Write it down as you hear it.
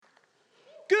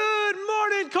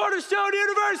in Cornerstone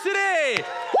University.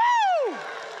 Woo!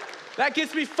 That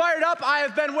gets me fired up. I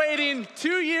have been waiting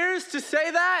 2 years to say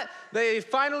that. They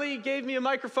finally gave me a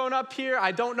microphone up here.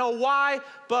 I don't know why,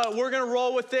 but we're going to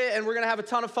roll with it, and we're going to have a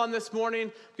ton of fun this morning.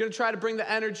 I'm going to try to bring the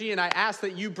energy, and I ask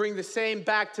that you bring the same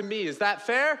back to me. Is that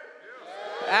fair?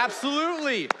 Yeah.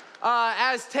 Absolutely.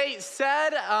 As Tate said,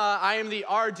 I am the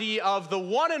RD of the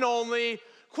one and only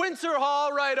Quincer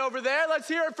Hall right over there. Let's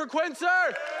hear it for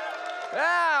Quincer.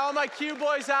 Yeah, all my Q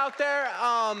boys out there.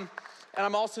 And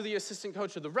I'm also the assistant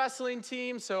coach of the wrestling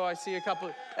team, so I see a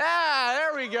couple.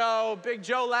 There we go. Big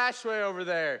Joe Lashway over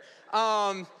there.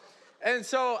 And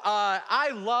so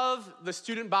I love the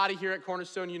student body here at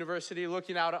Cornerstone University.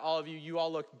 Looking out at all of you, you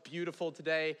all look beautiful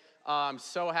today. I'm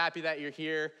so happy that you're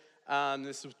here.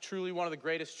 This is truly one of the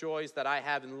greatest joys that I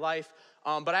have in life.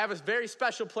 But I have a very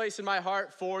special place in my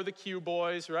heart for the Q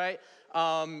boys, right?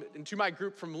 And to my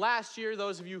group from last year,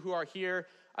 those of you who are here,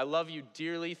 I love you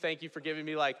dearly. Thank you for giving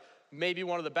me maybe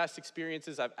one of the best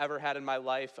experiences I've ever had in my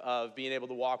life of being able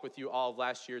to walk with you all of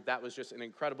last year. That was just an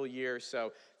incredible year.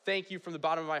 So thank you from the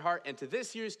bottom of my heart. And to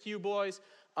this year's Q Boys,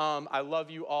 I love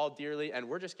you all dearly, and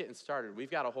we're just getting started.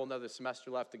 We've got a whole nother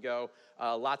semester left to go.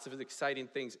 Lots of exciting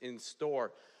things in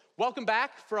store. Welcome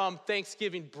back from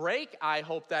Thanksgiving break. I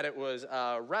hope that it was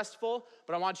restful,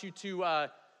 but I want you to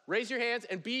raise your hands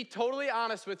and be totally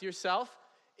honest with yourself.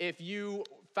 If you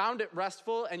found it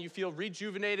restful and you feel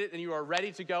rejuvenated and you are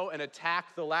ready to go and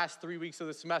attack the last 3 weeks of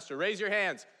the semester, raise your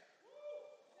hands.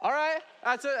 All right,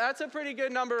 that's a pretty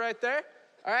good number right there.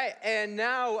 All right, and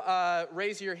now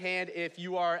raise your hand if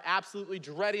you are absolutely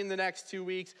dreading the next 2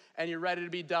 weeks and you're ready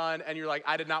to be done and you're like,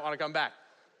 I did not want to come back.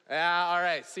 Yeah, all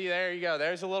right, see, there you go.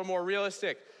 There's a little more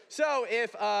realistic. So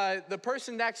if the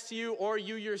person next to you or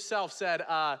you yourself said,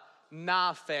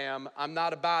 nah, fam, I'm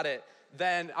not about it,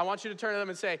 then I want you to turn to them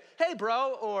and say, hey,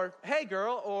 bro, or hey,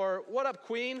 girl, or what up,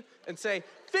 queen, and say,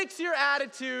 fix your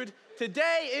attitude.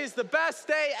 Today is the best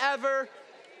day ever.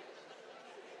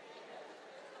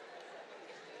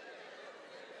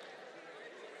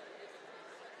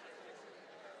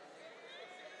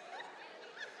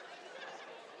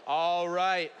 All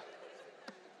right.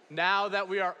 Now that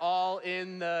we are all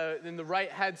in the right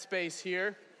headspace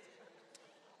here,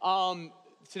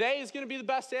 today is going to be the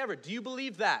best day ever. Do you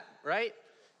believe that, right?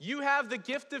 You have the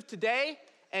gift of today,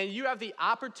 and you have the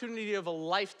opportunity of a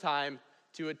lifetime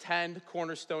to attend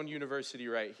Cornerstone University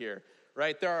right here,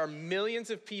 right? There are millions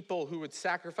of people who would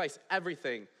sacrifice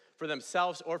everything for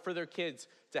themselves or for their kids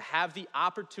to have the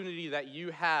opportunity that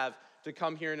you have to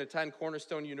come here and attend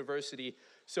Cornerstone University.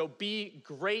 So be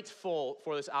grateful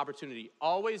for this opportunity.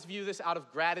 Always view this out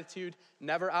of gratitude,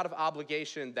 never out of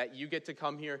obligation that you get to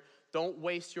come here. Don't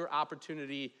waste your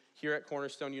opportunity here at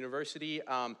Cornerstone University.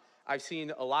 I've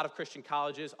seen a lot of Christian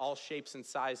colleges, all shapes and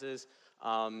sizes,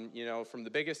 from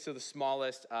the biggest to the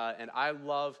smallest. And I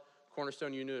love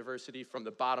Cornerstone University from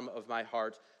the bottom of my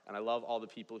heart, and I love all the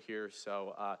people here.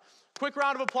 So quick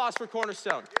round of applause for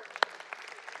Cornerstone.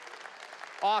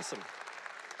 Awesome.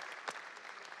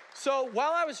 So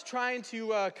while I was trying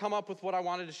to come up with what I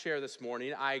wanted to share this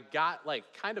morning, I got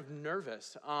kind of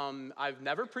nervous. I've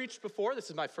never preached before.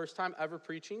 This is my first time ever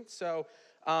preaching. So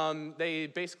they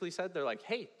basically said, they're like,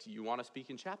 hey, do you want to speak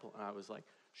in chapel? And I was like,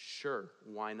 sure,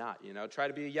 why not? Try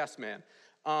to be a yes man.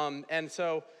 And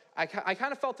so I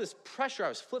kind of felt this pressure. I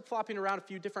was flip-flopping around a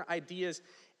few different ideas,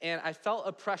 and I felt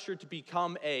a pressure to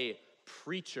become a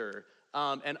preacher.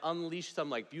 And unleash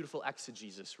some beautiful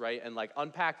exegesis, right? And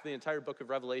unpack the entire book of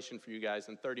Revelation for you guys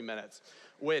in 30 minutes,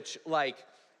 which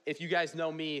if you guys know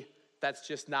me, that's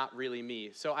just not really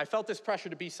me. So I felt this pressure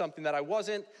to be something that I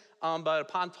wasn't, but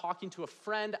upon talking to a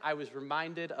friend, I was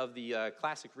reminded of the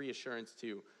classic reassurance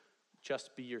to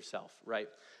just be yourself, right?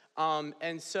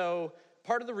 And so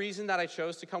part of the reason that I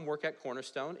chose to come work at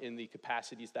Cornerstone in the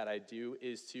capacities that I do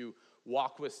is to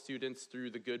walk with students through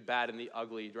the good, bad, and the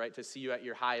ugly, right? To see you at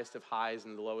your highest of highs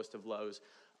and the lowest of lows,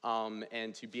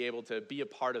 and to be able to be a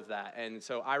part of that. And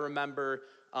so I remember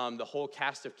the whole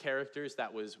cast of characters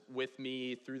that was with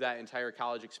me through that entire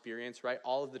college experience, right?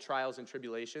 All of the trials and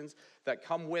tribulations that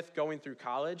come with going through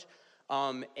college.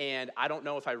 And I don't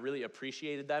know if I really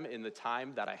appreciated them in the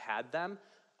time that I had them.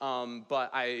 But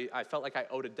I felt like I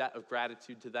owed a debt of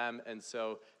gratitude to them, and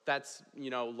so that's,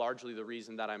 largely the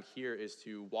reason that I'm here is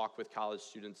to walk with college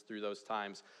students through those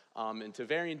times, and to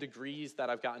varying degrees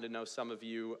that I've gotten to know some of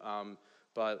you,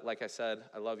 but like I said,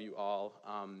 I love you all,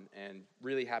 and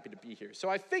really happy to be here. So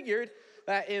I figured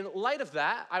that in light of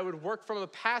that, I would work from a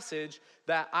passage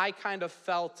that I kind of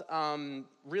felt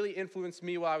really influenced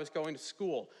me while I was going to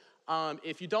school.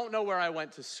 If you don't know where I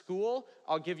went to school,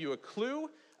 I'll give you a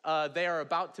clue. They are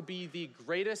about to be the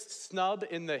greatest snub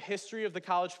in the history of the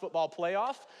college football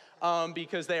playoff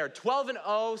because they are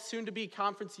 12-0, soon to be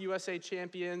Conference USA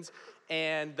champions,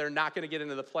 and they're not going to get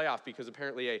into the playoff because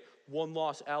apparently a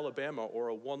one-loss Alabama or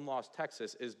a one-loss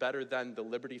Texas is better than the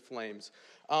Liberty Flames.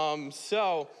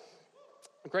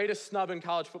 Greatest snub in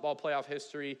college football playoff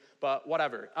history, but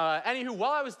whatever. Anywho,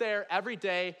 while I was there, every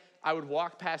day I would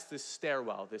walk past this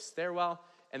stairwell,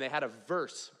 and they had a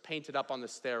verse painted up on the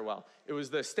stairwell. It was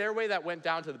the stairway that went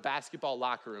down to the basketball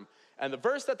locker room. And the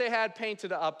verse that they had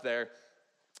painted up there,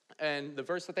 and the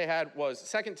verse that they had was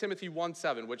 2 Timothy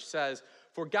 1:7, which says,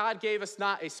 "For God gave us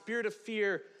not a spirit of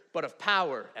fear, but of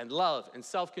power and love and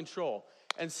self-control."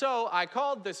 And so I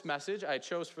called this message, I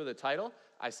chose for the title,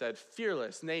 I said,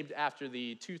 Fearless, named after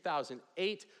the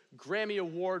 2008 Grammy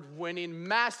Award-winning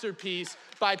masterpiece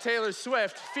by Taylor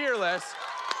Swift, Fearless.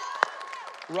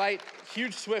 Right,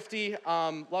 huge Swiftie,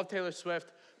 love Taylor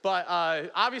Swift, but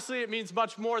obviously it means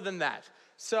much more than that.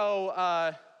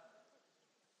 So,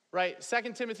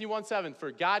 2 Timothy 1:7,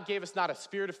 "For God gave us not a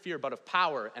spirit of fear, but of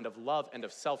power and of love and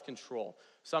of self-control."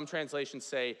 Some translations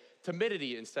say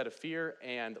timidity instead of fear,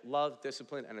 and love,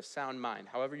 discipline, and a sound mind,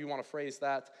 however you want to phrase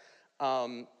that.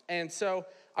 And so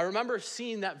I remember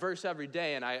seeing that verse every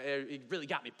day, and it really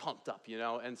got me pumped up,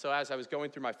 And so as I was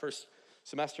going through my first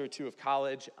semester or two of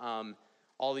college,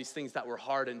 all these things that were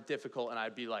hard and difficult, and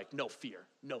I'd be like, no fear,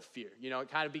 no fear. It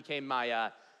kind of became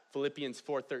my Philippians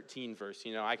 4:13 verse,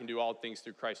 I can do all things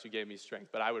through Christ who gave me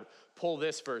strength. But I would pull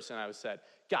this verse and I would say,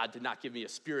 God did not give me a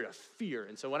spirit of fear.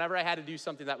 And so whenever I had to do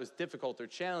something that was difficult or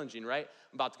challenging, right,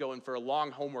 I'm about to go in for a long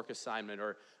homework assignment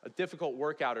or a difficult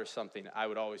workout or something, I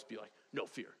would always be like, no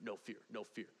fear, no fear, no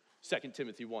fear. 2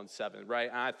 Timothy 1:7, right?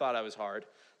 And I thought I was hard,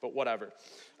 but whatever.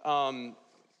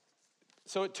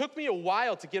 So it took me a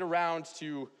while to get around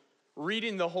to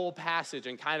reading the whole passage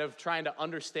and kind of trying to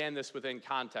understand this within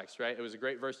context, right? It was a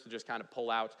great verse to just kind of pull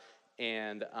out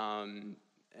and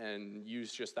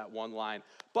use just that one line.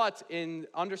 But in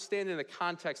understanding the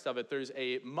context of it, there's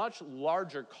a much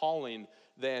larger calling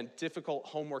than difficult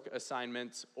homework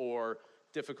assignments or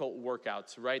difficult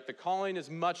workouts, right? The calling is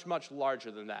much, much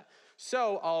larger than that.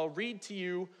 So I'll read to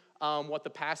you what the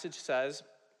passage says.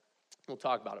 We'll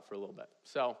talk about it for a little bit.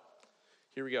 So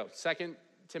here we go. 2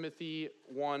 Timothy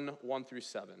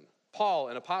 1:1-7. Paul,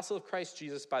 an apostle of Christ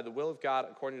Jesus, by the will of God,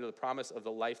 according to the promise of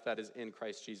the life that is in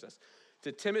Christ Jesus.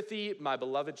 To Timothy, my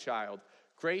beloved child,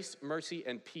 grace, mercy,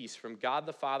 and peace from God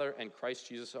the Father and Christ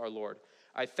Jesus our Lord.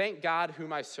 I thank God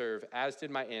whom I serve, as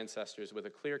did my ancestors, with a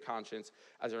clear conscience,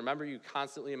 as I remember you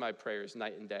constantly in my prayers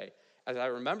night and day. As I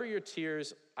remember your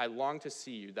tears, I long to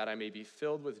see you, that I may be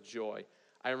filled with joy.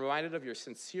 I am reminded of your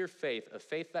sincere faith, a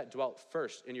faith that dwelt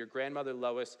first in your grandmother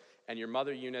Lois and your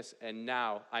mother Eunice, and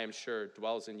now, I am sure,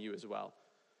 dwells in you as well.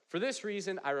 For this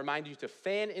reason, I remind you to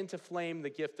fan into flame the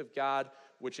gift of God,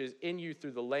 which is in you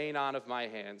through the laying on of my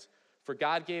hands. For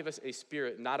God gave us a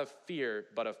spirit not of fear,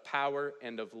 but of power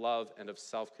and of love and of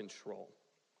self-control.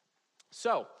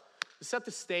 So, to set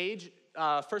the stage,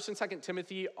 1 and 2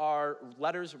 Timothy are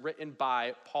letters written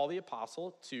by Paul the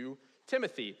Apostle to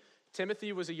Timothy.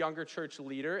 Timothy was a younger church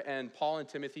leader, and Paul and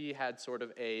Timothy had sort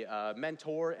of a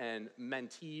mentor and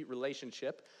mentee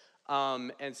relationship.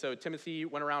 And so Timothy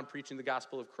went around preaching the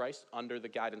gospel of Christ under the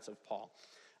guidance of Paul.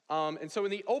 And so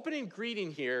in the opening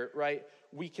greeting here, right,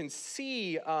 we can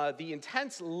see the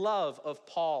intense love of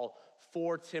Paul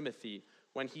for Timothy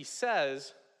when he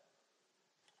says,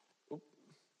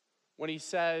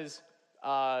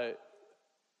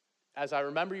 as I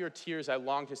remember your tears, I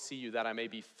long to see you, that I may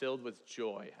be filled with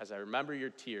joy. As I remember your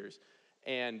tears.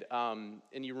 And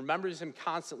he remembers him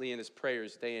constantly in his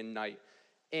prayers, day and night.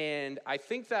 And I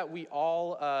think that we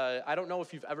all, I don't know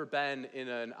if you've ever been in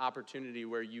an opportunity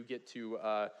where you get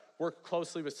to work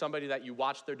closely with somebody that you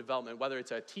watch their development, whether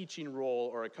it's a teaching role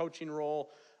or a coaching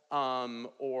role,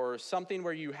 or something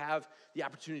where you have the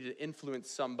opportunity to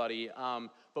influence somebody.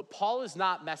 But Paul is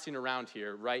not messing around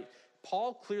here, right?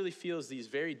 Paul clearly feels these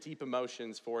very deep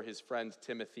emotions for his friend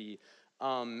Timothy.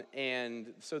 And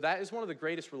so that is one of the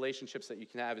greatest relationships that you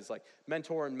can have, is like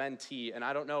mentor and mentee. And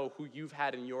I don't know who you've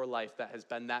had in your life that has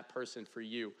been that person for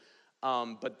you.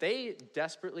 But they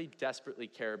desperately, desperately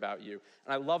care about you.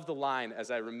 And I love the line, as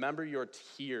I remember your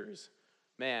tears.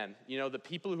 Man, the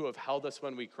people who have held us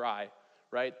when we cry,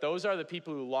 right? Those are the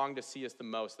people who long to see us the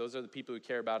most. Those are the people who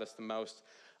care about us the most.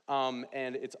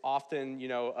 And it's often,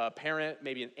 a parent,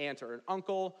 maybe an aunt or an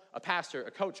uncle, a pastor,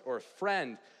 a coach, or a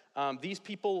friend. These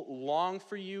people long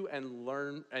for you and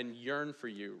learn and yearn for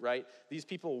you, right? These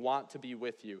people want to be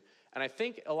with you. And I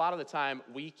think a lot of the time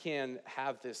we can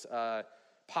have this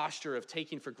posture of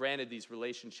taking for granted these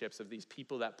relationships of these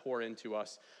people that pour into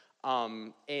us.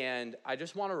 And I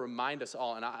just want to remind us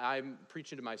all, and I'm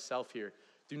preaching to myself here,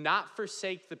 do not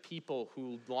forsake the people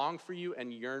who long for you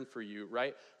and yearn for you,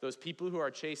 right? Those people who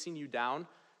are chasing you down,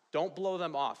 don't blow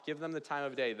them off. Give them the time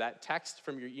of day. That text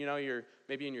from you're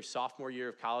maybe in your sophomore year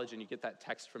of college and you get that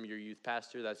text from your youth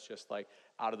pastor that's just like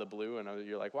out of the blue and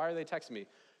you're like, why are they texting me?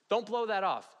 Don't blow that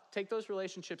off. Take those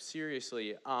relationships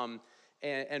seriously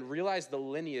and realize the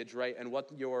lineage, right? And what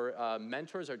your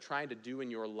mentors are trying to do in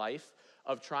your life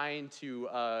of trying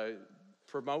to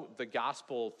promote the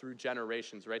gospel through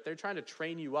generations, right? They're trying to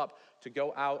train you up to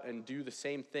go out and do the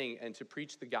same thing and to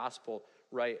preach the gospel,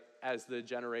 right, as the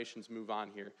generations move on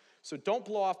here. So don't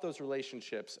blow off those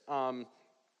relationships.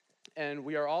 And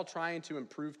we are all trying to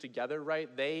improve together, right?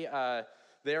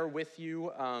 They're with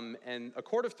you, and a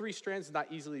cord of three strands is not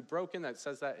easily broken. That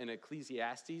says that in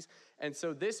Ecclesiastes. And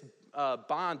so this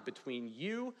bond between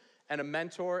you and a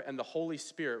mentor and the Holy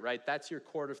Spirit, right? That's your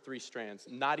cord of three strands,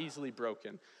 not easily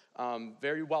broken.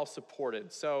 Very well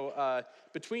supported. So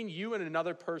between you and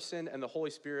another person and the Holy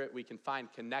Spirit, we can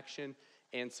find connection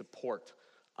and support.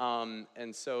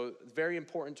 And so very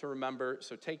important to remember.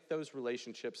 So take those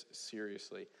relationships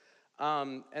seriously.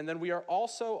 And then we are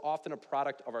also often a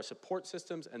product of our support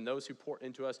systems and those who pour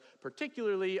into us,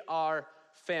 particularly our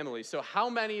family. So how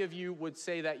many of you would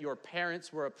say that your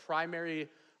parents were a primary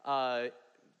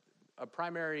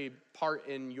part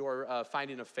in your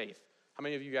finding of faith? How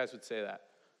many of you guys would say that?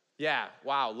 Yeah,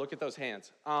 wow, look at those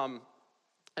hands.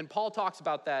 And Paul talks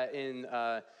about that in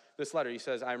this letter. He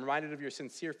says, I'm reminded of your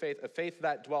sincere faith, a faith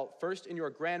that dwelt first in your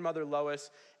grandmother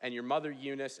Lois and your mother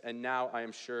Eunice, and now I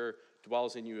am sure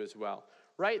dwells in you as well.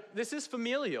 Right? This is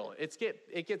familial.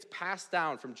 It gets passed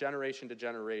down from generation to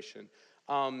generation.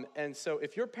 And so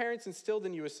if your parents instilled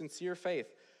in you a sincere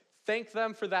faith, thank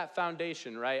them for that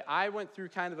foundation, right? I went through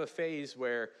kind of a phase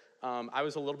where I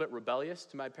was a little bit rebellious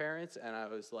to my parents, and I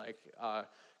was like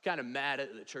kind of mad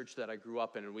at the church that I grew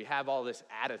up in, and we have all this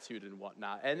attitude and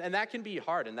whatnot. And that can be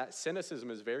hard, and that cynicism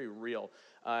is very real.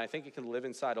 I think it can live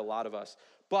inside a lot of us.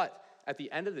 But at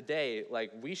the end of the day,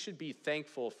 like, we should be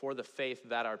thankful for the faith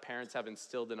that our parents have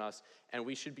instilled in us, and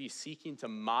we should be seeking to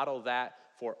model that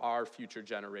for our future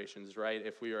generations, right?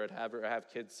 If we are to ever have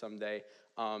kids someday,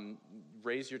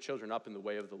 raise your children up in the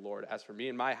way of the Lord. As for me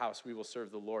and my house, we will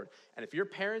serve the Lord. And if your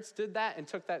parents did that and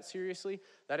took that seriously,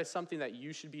 that is something that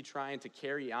you should be trying to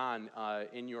carry on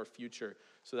in your future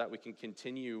so that we can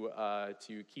continue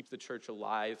to keep the church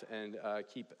alive and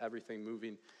keep everything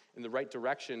moving in the right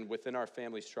direction within our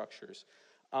family structures.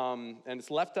 And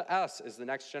it's left to us as the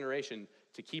next generation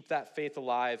to keep that faith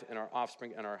alive in our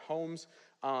offspring and our homes.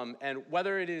 And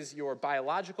whether it is your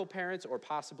biological parents or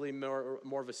possibly more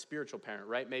of a spiritual parent,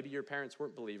 right? Maybe your parents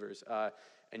weren't believers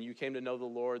and you came to know the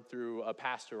Lord through a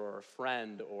pastor or a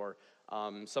friend or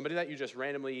somebody that you just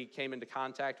randomly came into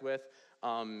contact with.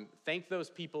 Thank those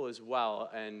people as well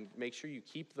and make sure you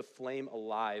keep the flame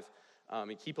alive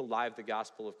and keep alive the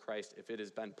gospel of Christ if it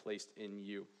has been placed in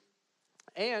you.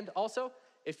 And also,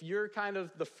 if you're kind of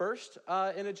the first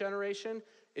in a generation,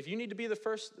 if you need to be the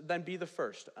first, then be the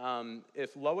first.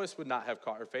 If Lois would not have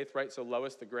caught her faith, right? So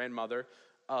Lois, the grandmother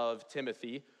of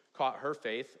Timothy, caught her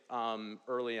faith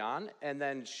early on, and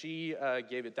then she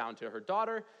gave it down to her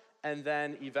daughter, and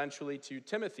then eventually to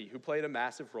Timothy, who played a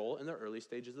massive role in the early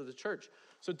stages of the church.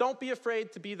 So don't be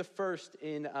afraid to be the first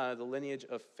in the lineage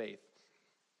of faith.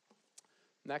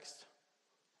 Next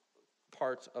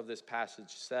part of this passage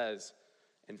says,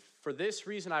 and for this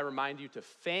reason I remind you to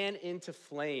fan into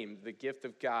flame the gift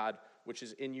of God which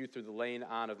is in you through the laying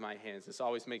on of my hands. This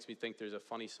always makes me think there's a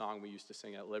funny song we used to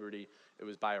sing at Liberty. It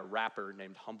was by a rapper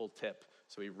named Humble Tip.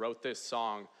 So he wrote this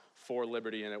song for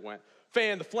Liberty, and it went,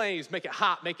 fan the flames, make it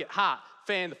hot, make it hot.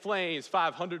 Fan the flames,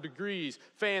 500 degrees.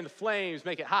 Fan the flames,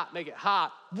 make it hot, make it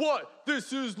hot. What?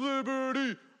 This is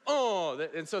Liberty. Oh,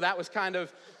 and so that was kind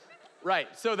of, right.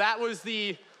 So that was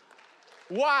the,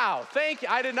 wow, thank you.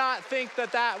 I did not think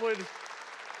that would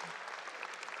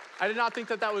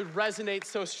resonate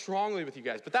so strongly with you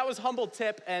guys. But that was Humble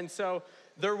Tip, and so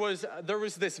there was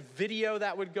this video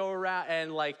that would go around,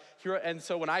 and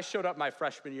so when I showed up my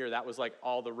freshman year, that was like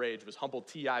all the rage was Humble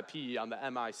TIP on the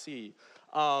MIC,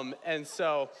 and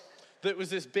so it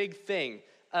was this big thing,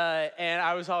 and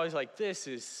I was always like, this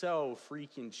is so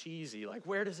freaking cheesy. Like,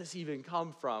 where does this even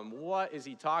come from? What is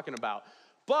he talking about?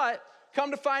 But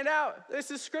come to find out,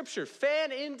 this is scripture.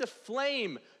 Fan into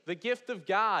flame the gift of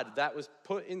God that was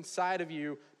put inside of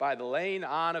you by the laying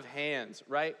on of hands,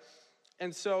 right?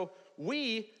 And so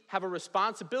we have a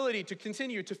responsibility to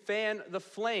continue to fan the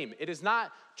flame. It is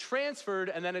not transferred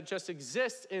and then it just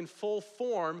exists in full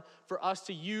form for us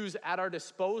to use at our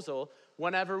disposal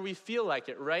whenever we feel like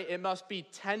it, right? It must be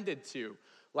tended to.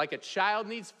 Like a child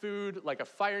needs food, like a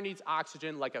fire needs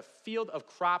oxygen, like a field of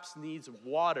crops needs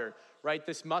water, right?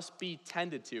 This must be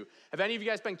tended to. Have any of you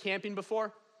guys been camping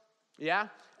before? Yeah?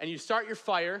 And you start your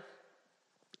fire,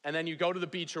 and then you go to the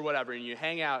beach or whatever, and you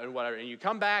hang out and whatever, and you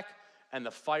come back, and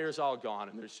the fire's all gone,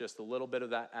 and there's just a little bit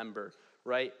of that ember,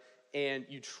 right? And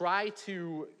you try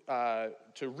to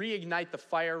reignite the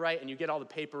fire, right? And you get all the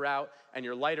paper out, and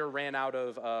your lighter ran out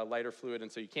of lighter fluid, and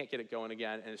so you can't get it going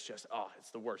again, and it's just,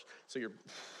 it's the worst. So you're,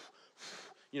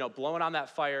 blowing on that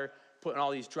fire, putting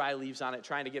all these dry leaves on it,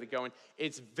 trying to get it going.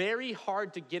 It's very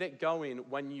hard to get it going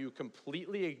when you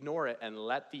completely ignore it and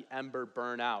let the ember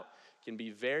burn out. It can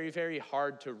be very, very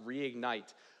hard to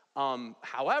reignite.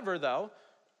 However, though,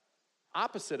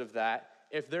 opposite of that,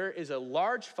 if there is a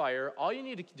large fire, all you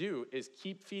need to do is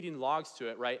keep feeding logs to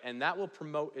it, right? And that will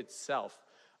promote itself.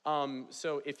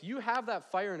 So if you have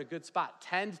that fire in a good spot,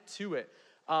 tend to it.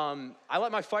 I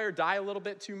let my fire die a little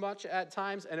bit too much at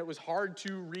times, and it was hard to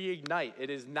reignite. It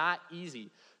is not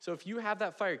easy. So if you have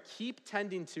that fire, keep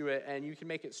tending to it, and you can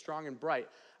make it strong and bright.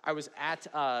 I was at,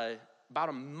 about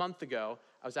a month ago,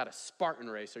 I was at a Spartan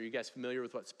race. Are you guys familiar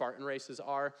with what Spartan races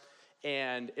are?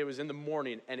 And it was in the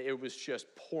morning, and it was just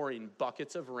pouring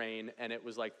buckets of rain, and it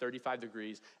was like 35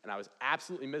 degrees, and I was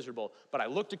absolutely miserable. But I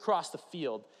looked across the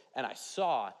field, and I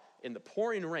saw in the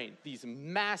pouring rain these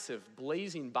massive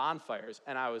blazing bonfires,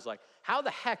 and I was like, how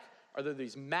the heck are there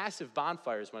these massive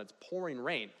bonfires when it's pouring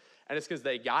rain? And it's because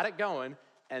they got it going,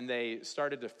 and they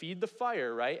started to feed the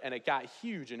fire, right? And it got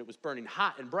huge, and it was burning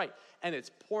hot and bright, and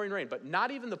it's pouring rain. But not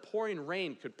even the pouring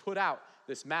rain could put out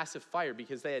this massive fire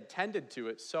because they had tended to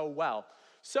it so well.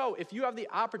 So if you have the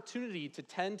opportunity to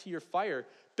tend to your fire,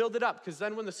 build it up, because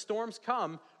then when the storms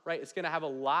come, right, it's going to have a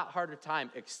lot harder time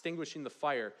extinguishing the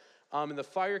fire. And the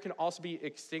fire can also be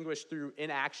extinguished through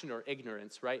inaction or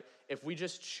ignorance, right? If we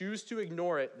just choose to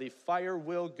ignore it, the fire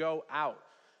will go out.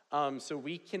 So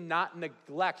we cannot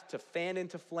neglect to fan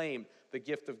into flame the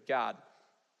gift of God.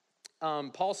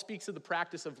 Paul speaks of the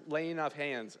practice of laying off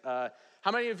hands.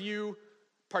 How many of you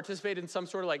participate in some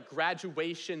sort of like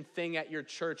graduation thing at your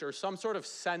church, or some sort of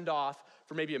send-off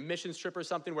for maybe a missions trip or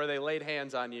something where they laid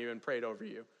hands on you and prayed over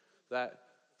you? That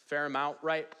fair amount,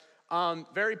 right?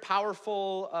 Very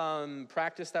powerful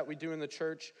practice that we do in the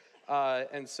church.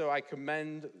 And so I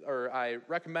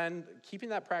recommend keeping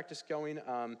that practice going.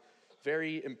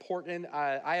 Very important.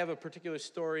 I have a particular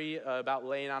story about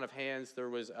laying on of hands. There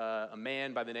was a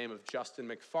man by the name of Justin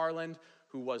McFarland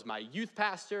who was my youth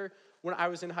pastor when I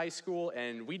was in high school,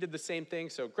 and we did the same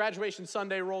thing. So graduation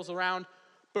Sunday rolls around,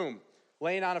 boom,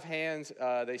 laying on of hands.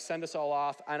 They send us all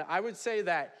off. And I would say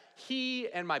that he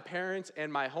and my parents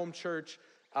and my home church,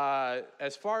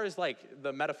 as far as like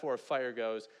the metaphor of fire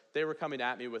goes, they were coming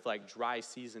at me with like dry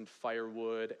seasoned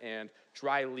firewood and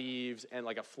dry leaves and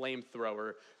like a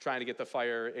flamethrower trying to get the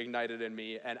fire ignited in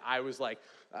me. And I was like,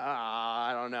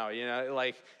 I don't know,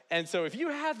 and so if you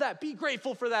have that, be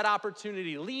grateful for that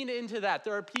opportunity. Lean into that.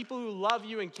 There are people who love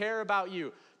you and care about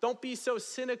you. Don't be so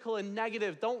cynical and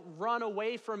negative. Don't run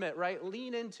away from it, right?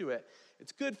 Lean into it.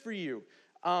 It's good for you.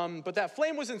 But that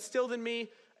flame was instilled in me,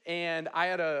 and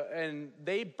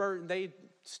they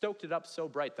stoked it up so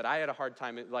bright that I had a hard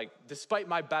time, despite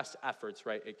my best efforts,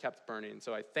 right, it kept burning.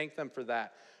 So I thank them for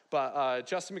that. But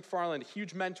Justin McFarland,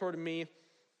 huge mentor to me,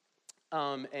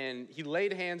 and he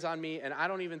laid hands on me, and I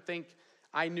don't even think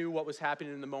I knew what was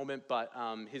happening in the moment, but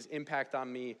his impact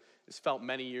on me is felt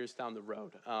many years down the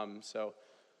road.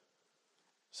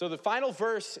 So the final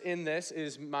verse in this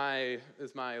is my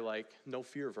no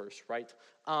fear verse, right?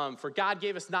 For God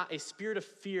gave us not a spirit of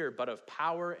fear, but of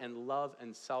power and love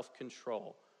and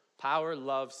self-control. Power,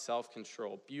 love,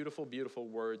 self-control. Beautiful, beautiful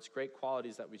words, great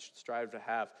qualities that we should strive to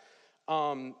have.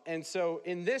 And so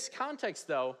in this context,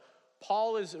 though,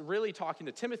 Paul is really talking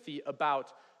to Timothy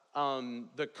about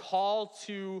the call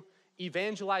to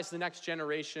evangelize the next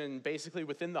generation, basically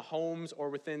within the homes or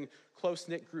within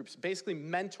close-knit groups, basically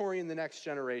mentoring the next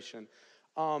generation.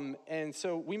 And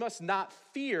so we must not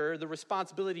fear the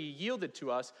responsibility yielded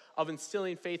to us of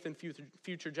instilling faith in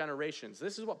future generations.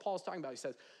 This is what Paul's talking about. He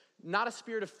says, not a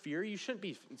spirit of fear. You shouldn't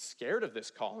be scared of this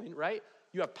calling, right?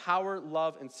 You have power,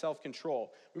 love, and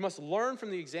self-control. We must learn from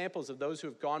the examples of those who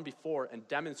have gone before and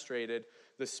demonstrated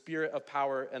the spirit of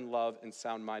power and love and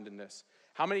sound-mindedness.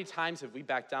 How many times have we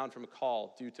backed down from a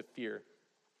call due to fear?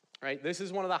 Right? This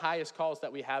is one of the highest calls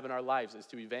that we have in our lives, is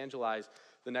to evangelize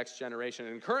the next generation.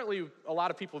 And currently, a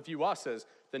lot of people view us as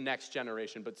the next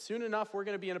generation. But soon enough, we're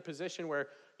going to be in a position where,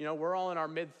 we're all in our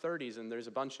mid-30s, and there's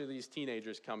a bunch of these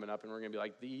teenagers coming up, and we're going to be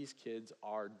like, these kids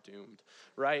are doomed,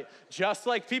 right? Just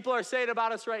like people are saying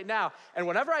about us right now. And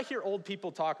whenever I hear old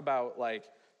people talk about,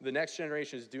 the next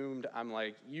generation is doomed. I'm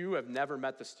like, you have never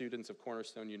met the students of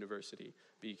Cornerstone University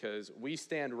because we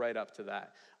stand right up to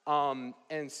that.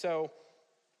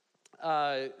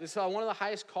 This is one of the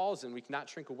highest calls, and we cannot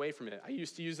shrink away from it. I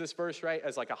used to use this verse, right,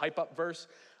 as like a hype-up verse.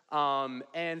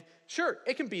 And sure,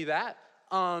 it can be that.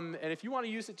 And if you want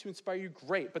to use it to inspire you,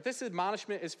 great. But this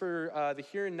admonishment is for the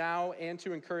here and now and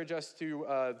to encourage us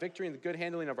to victory in the good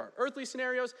handling of our earthly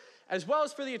scenarios, as well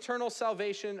as for the eternal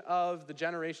salvation of the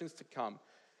generations to come.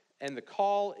 And the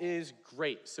call is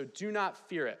great, so do not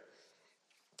fear it.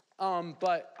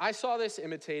 But I saw this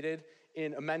imitated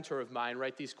in a mentor of mine,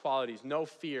 right? These qualities: no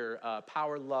fear,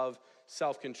 power, love,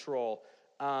 self-control.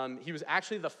 He was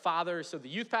actually the father. So the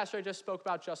youth pastor I just spoke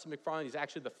about, Justin McFarland, he's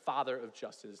actually the father of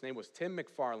Justin. His name was Tim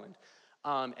McFarland.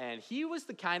 And he was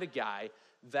the kind of guy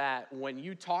that when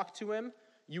you talk to him,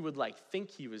 you would like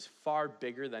think he was far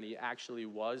bigger than he actually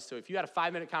was. So if you had a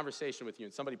 5-minute conversation with you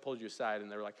and somebody pulled you aside and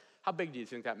they were like, how big do you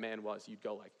think that man was? You'd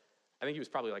go like, I think he was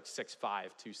probably like 6'5",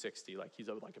 260. Like he's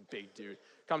like a big dude.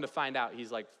 Come to find out,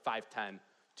 he's like 5'10",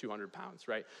 200 pounds,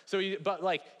 right? So,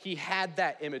 he had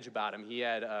that image about him. He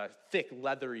had a thick,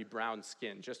 leathery brown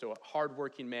skin, just a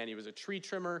hardworking man. He was a tree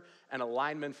trimmer and a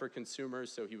lineman for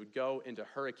consumers. So he would go into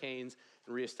hurricanes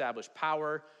and reestablish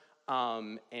power.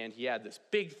 And he had this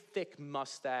big, thick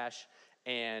mustache.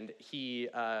 And he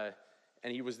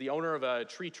was the owner of a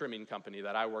tree trimming company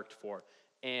that I worked for.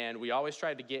 And we always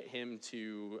tried to get him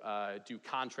to do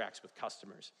contracts with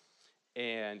customers.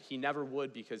 And he never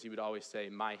would, because he would always say,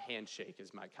 my handshake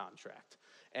is my contract.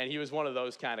 And he was one of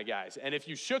those kind of guys. And if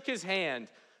you shook his hand,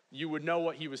 you would know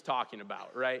what he was talking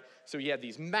about, right? So he had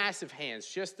these massive hands,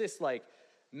 just this like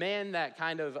man that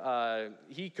kind of,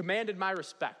 he commanded my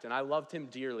respect, and I loved him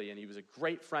dearly, and he was a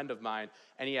great friend of mine,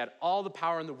 and he had all the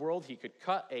power in the world. He could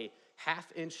cut a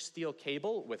 1/2-inch steel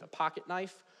cable with a pocket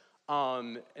knife,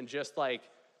 and just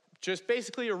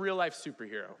basically a real-life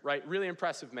superhero, right? Really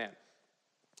impressive man.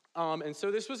 And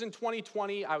so this was in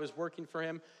 2020. I was working for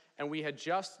him, and we had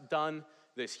just done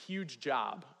this huge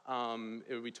job.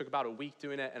 We took about a week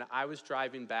doing it, and I was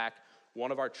driving back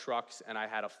one of our trucks, and I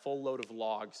had a full load of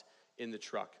logs in the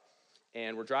truck.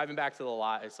 And we're driving back to the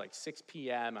lot. It's like 6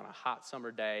 p.m. on a hot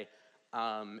summer day,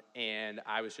 and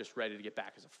I was just ready to get back.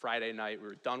 It was a Friday night. We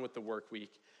were done with the work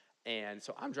week, and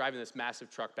so I'm driving this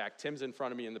massive truck back. Tim's in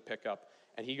front of me in the pickup,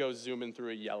 and he goes zooming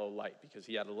through a yellow light because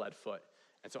he had a lead foot.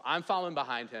 And so I'm following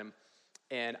behind him,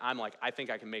 and I'm like, I think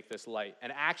I can make this light.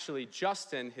 And actually,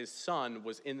 Justin, his son,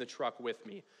 was in the truck with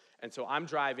me. And so I'm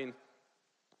driving,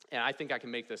 and I think I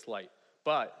can make this light.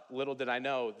 But little did I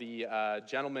know, the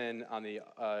gentleman on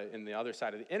in the other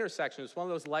side of the intersection, it's one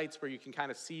of those lights where you can kind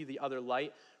of see the other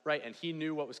light, right? And he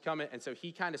knew what was coming, and so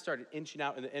he kind of started inching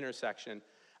out in the intersection.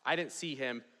 I didn't see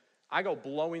him. I go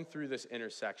blowing through this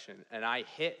intersection, and I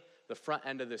hit the front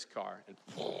end of this car and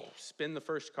spin the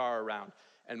first car around.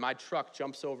 And my truck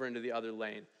jumps over into the other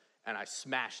lane, and I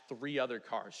smash 3 other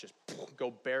cars, just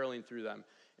go barreling through them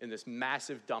in this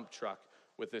massive dump truck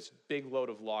with this big load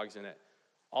of logs in it.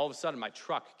 All of a sudden, my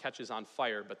truck catches on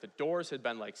fire, but the doors had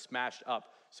been smashed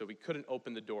up, so we couldn't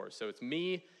open the doors. So it's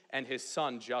me and his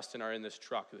son, Justin, are in this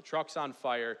truck. The truck's on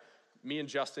fire. Me and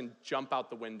Justin jump out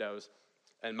the windows,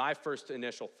 and my first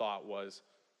initial thought was,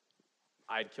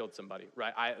 I'd killed somebody,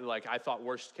 right? I thought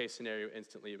worst case scenario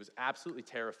instantly. It was absolutely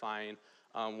terrifying.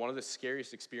 One of the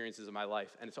scariest experiences of my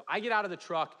life. And so I get out of the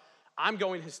truck. I'm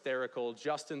going hysterical.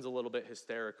 Justin's a little bit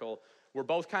hysterical. We're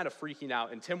both kind of freaking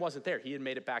out, and Tim wasn't there. He had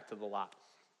made it back to the lot.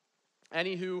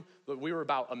 Anywho, we were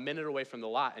about a minute away from the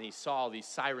lot, and he saw these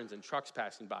sirens and trucks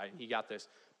passing by, and he got this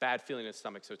bad feeling in his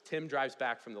stomach. So Tim drives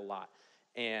back from the lot,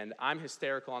 and I'm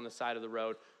hysterical on the side of the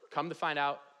road. Come to find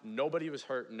out, nobody was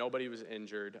hurt, nobody was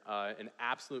injured. An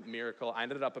absolute miracle. I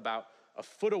ended up about a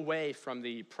foot away from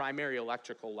the primary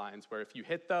electrical lines, where if you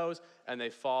hit those and they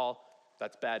fall,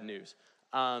 that's bad news.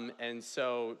 And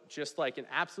so just like an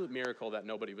absolute miracle that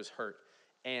nobody was hurt.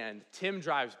 And Tim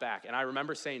drives back, and I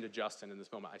remember saying to Justin in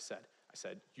this moment, I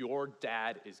said, your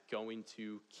dad is going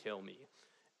to kill me.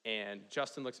 And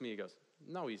Justin looks at me and goes,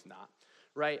 no, he's not,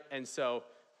 right? And so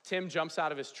Tim jumps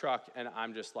out of his truck, and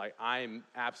I'm just like, I'm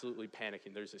absolutely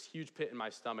panicking. There's this huge pit in my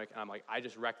stomach, and I'm like, I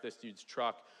just wrecked this dude's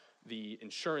truck. The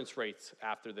insurance rates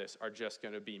after this are just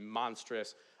gonna be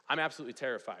monstrous. I'm absolutely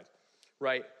terrified,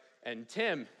 right? And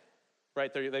Tim,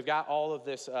 right, they've got all of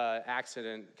this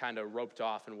accident kind of roped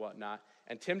off and whatnot,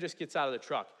 and Tim just gets out of the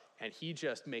truck, and he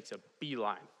just makes a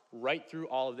beeline right through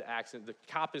all of the accident. The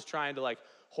cop is trying to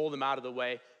hold him out of the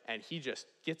way, and he just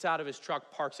gets out of his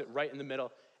truck, parks it right in the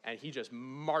middle, and he just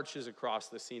marches across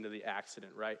the scene of the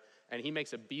accident, right? And he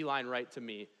makes a beeline right to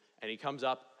me, and he comes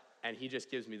up, and he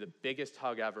just gives me the biggest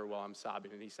hug ever while I'm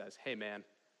sobbing, and he says, hey man,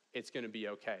 it's gonna be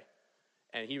okay.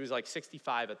 And he was like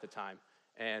 65 at the time.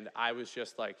 And I was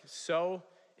just like so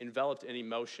enveloped in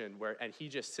emotion and he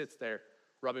just sits there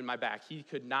rubbing my back. He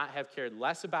could not have cared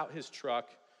less about his truck,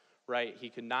 right? He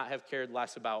could not have cared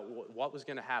less about what was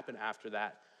gonna happen after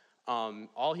that.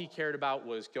 All he cared about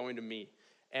was going to me.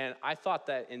 And I thought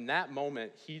that in that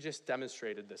moment, he just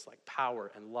demonstrated this like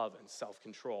power and love and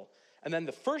self-control. And then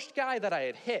the first guy that I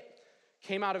had hit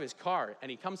came out of his car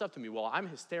and he comes up to me while I'm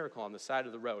hysterical on the side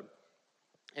of the road.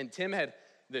 And Tim had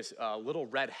this little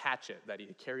red hatchet that he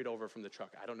had carried over from the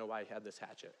truck. I don't know why he had this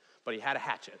hatchet, but he had a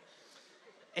hatchet.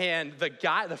 And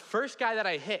the first guy that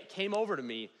I hit came over to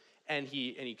me and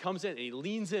he comes in and he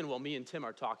leans in while me and Tim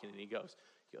are talking and he goes,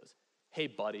 "Hey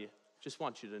buddy, just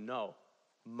want you to know,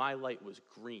 my light was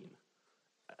green."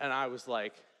 And I was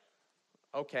like,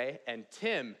 okay. And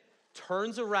Tim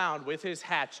turns around with his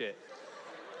hatchet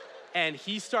and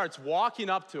he starts walking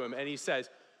up to him and he says,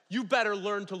 "You better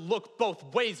learn to look both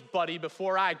ways, buddy,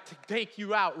 before I take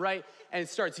you out," right? And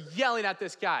starts yelling at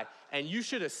this guy. And you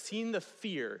should have seen the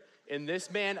fear in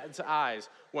this man's eyes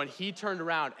when he turned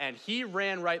around and he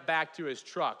ran right back to his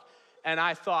truck. And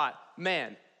I thought,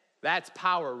 man, that's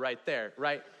power right there,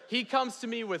 right? He comes to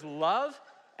me with love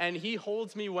and he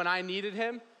holds me when I needed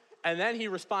him. And then he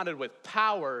responded with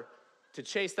power to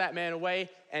chase that man away.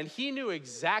 And he knew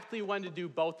exactly when to do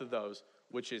both of those,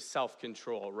 which is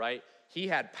self-control, right? He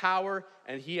had power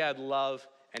and he had love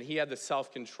and he had the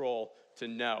self-control to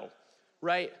know,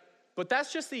 right? But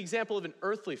that's just the example of an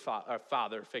earthly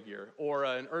father figure or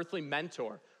an earthly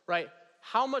mentor, right?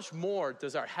 How much more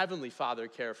does our Heavenly Father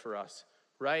care for us,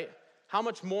 right? How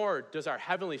much more does our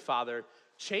Heavenly Father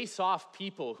chase off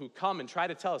people who come and try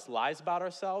to tell us lies about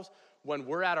ourselves when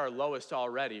we're at our lowest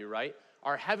already, right?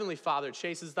 Our Heavenly Father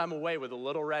chases them away with a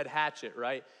little red hatchet,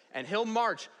 right? And he'll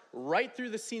march right through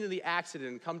the scene of the accident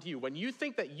and come to you. When you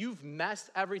think that you've messed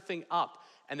everything up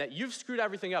and that you've screwed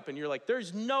everything up and you're like,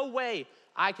 there's no way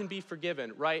I can be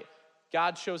forgiven, right?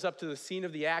 God shows up to the scene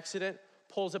of the accident,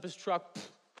 pulls up his truck,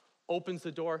 opens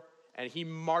the door, and he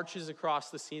marches across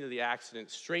the scene of the accident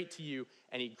straight to you,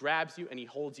 and he grabs you and he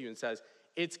holds you and says,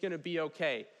 "It's gonna be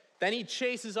okay." Then he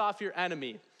chases off your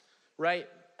enemy, right?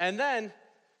 And then,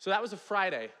 so that was a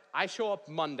Friday. I show up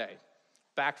Monday,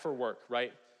 back for work,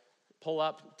 right? Pull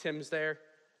up, Tim's there,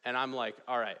 and I'm like,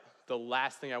 all right, the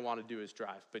last thing I want to do is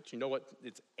drive. But you know what?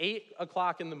 It's 8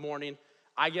 o'clock in the morning.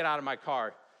 I get out of my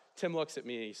car. Tim looks at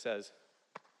me and he says,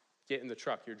 "Get in the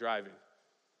truck, you're driving."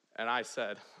 And I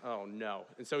said, oh no.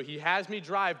 And so he has me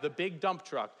drive the big dump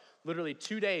truck literally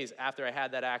 2 days after I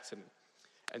had that accident.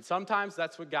 And sometimes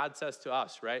that's what God says to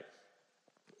us, right?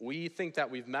 We think that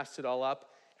we've messed it all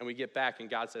up and we get back and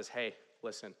God says, "Hey,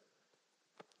 listen,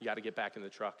 you got to get back in the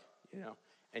truck, you know?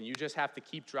 And you just have to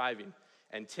keep driving."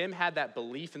 And Tim had that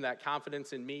belief and that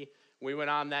confidence in me. We went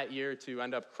on that year to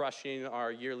end up crushing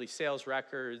our yearly sales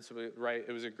records, right?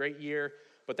 It was a great year,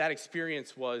 but that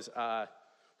experience was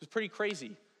pretty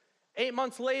crazy. 8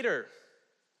 months later,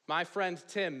 my friend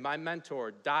Tim, my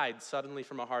mentor, died suddenly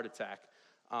from a heart attack,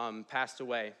 passed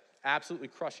away. Absolutely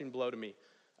crushing blow to me.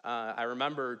 I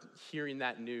remember hearing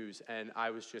that news, and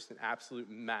I was just an absolute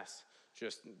mess,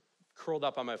 just curled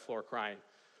up on my floor crying.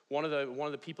 One of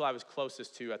the people I was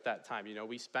closest to at that time, you know,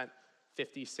 we spent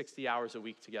 50, 60 hours a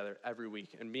week together every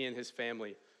week, and me and his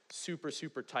family, super,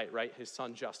 super tight, right? His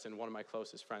son, Justin, one of my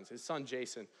closest friends. His son,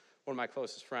 Jason, one of my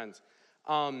closest friends.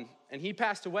 And he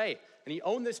passed away, and he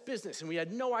owned this business, and we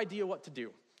had no idea what to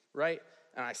do, right?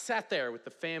 And I sat there with the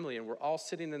family, and we're all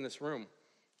sitting in this room.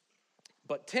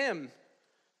 But Tim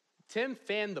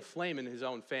fanned the flame in his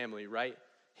own family, right?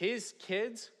 His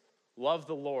kids loved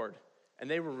the Lord, and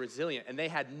they were resilient, and they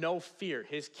had no fear.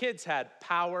 His kids had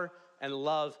power and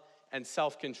love and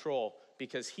self-control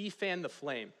because he fanned the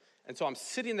flame. And so I'm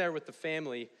sitting there with the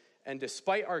family, and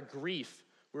despite our grief,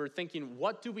 we were thinking,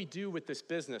 what do we do with this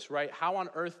business, right? How on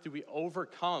earth do we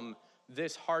overcome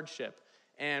this hardship?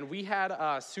 And we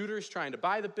had suitors trying to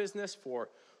buy the business for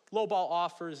lowball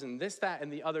offers and this, that,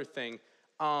 and the other thing.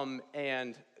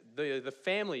 And the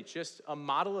family, just a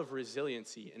model of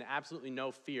resiliency and absolutely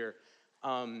no fear.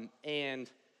 And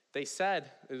they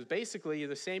said, it was basically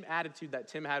the same attitude that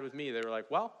Tim had with me. They were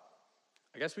like, well,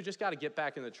 I guess we just got to get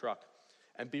back in the truck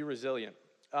and be resilient.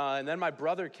 And then my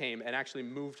brother came and actually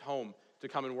moved home to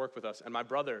come and work with us. And my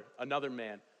brother, another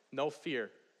man, no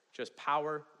fear, just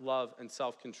power, love, and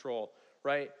self-control,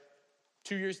 right?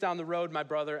 2 years down the road, my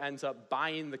brother ends up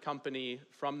buying the company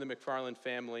from the McFarland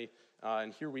family,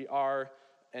 and here we are.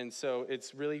 And so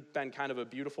it's really been kind of a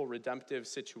beautiful, redemptive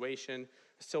situation.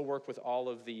 I still work with all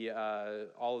of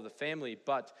the family,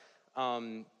 but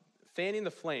fanning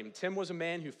the flame. Tim was a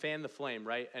man who fanned the flame,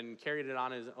 right, and carried it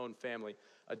on his own family.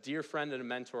 a dear friend and a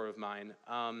mentor of mine.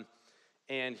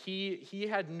 And he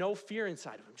had no fear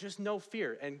inside of him, just no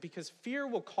fear. And because fear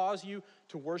will cause you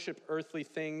to worship earthly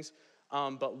things,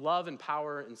 but love and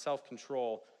power and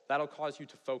self-control, that'll cause you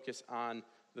to focus on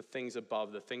the things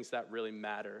above, the things that really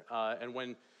matter. And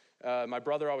when my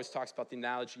brother always talks about the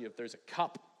analogy of there's a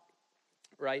cup,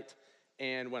 right?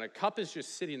 And when a cup is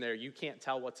just sitting there, you can't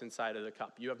tell what's inside of the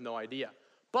cup. You have no idea.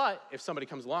 But if somebody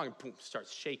comes along and boom,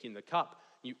 starts shaking the cup,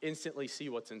 you instantly see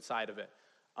what's inside of it.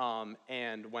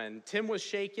 And when Tim was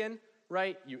shaken,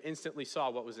 right, you instantly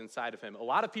saw what was inside of him. A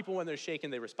lot of people, when they're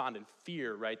shaken, they respond in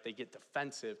fear, right? They get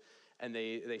defensive, and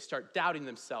they start doubting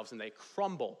themselves, and they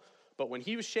crumble. But when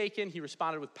he was shaken, he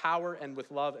responded with power and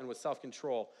with love and with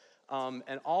self-control.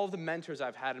 And all of the mentors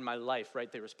I've had in my life,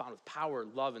 right, they respond with power,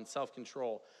 love, and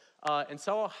self-control. And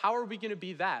so how are we going to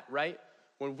be that, right?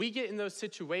 When we get in those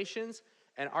situations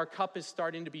and our cup is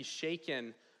starting to be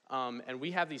shaken, and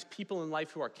we have these people in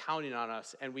life who are counting on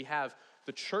us, and we have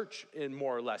the church, in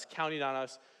more or less, counting on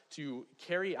us to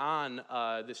carry on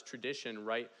this tradition,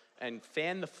 right, and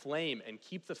fan the flame and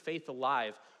keep the faith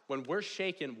alive. When we're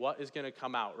shaken, what is going to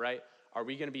come out, right? Are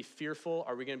we going to be fearful?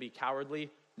 Are we going to be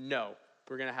cowardly? No.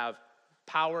 We're going to have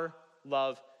power,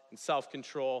 love, and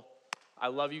self-control. I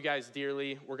love you guys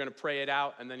dearly. We're going to pray it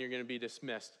out, and then you're going to be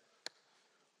dismissed.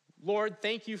 Lord,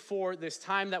 thank you for this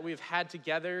time that we've had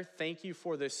together. Thank you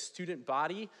for this student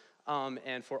body,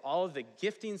 and for all of the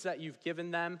giftings that you've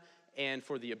given them, and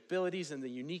for the abilities and the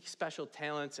unique special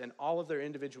talents and all of their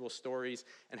individual stories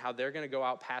and how they're going to go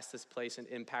out past this place and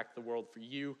impact the world for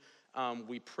you.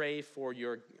 We pray for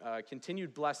your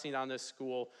continued blessing on this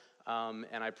school,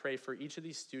 and I pray for each of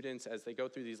these students as they go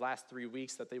through these last 3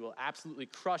 weeks that they will absolutely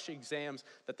crush exams,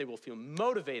 that they will feel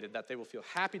motivated, that they will feel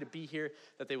happy to be here,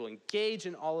 that they will engage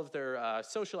in all of their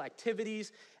social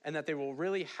activities, and that they will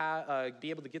really be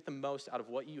able to get the most out of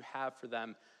what you have for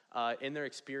them in their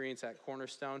experience at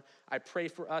Cornerstone. I pray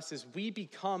for us as we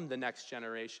become the next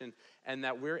generation, and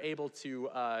that we're able to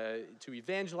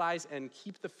evangelize and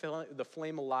keep the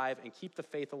flame alive and keep the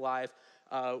faith alive.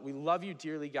 We love you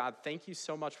dearly, God. Thank you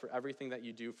so much for everything that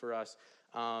you do for us.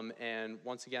 And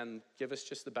once again, give us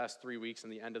just the best 3 weeks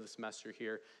and the end of the semester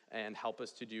here, and help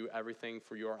us to do everything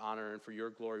for your honor and for your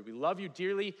glory. We love you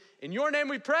dearly. In your name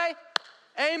we pray.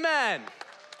 Amen.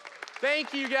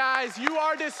 Thank you, guys. You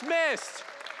are dismissed.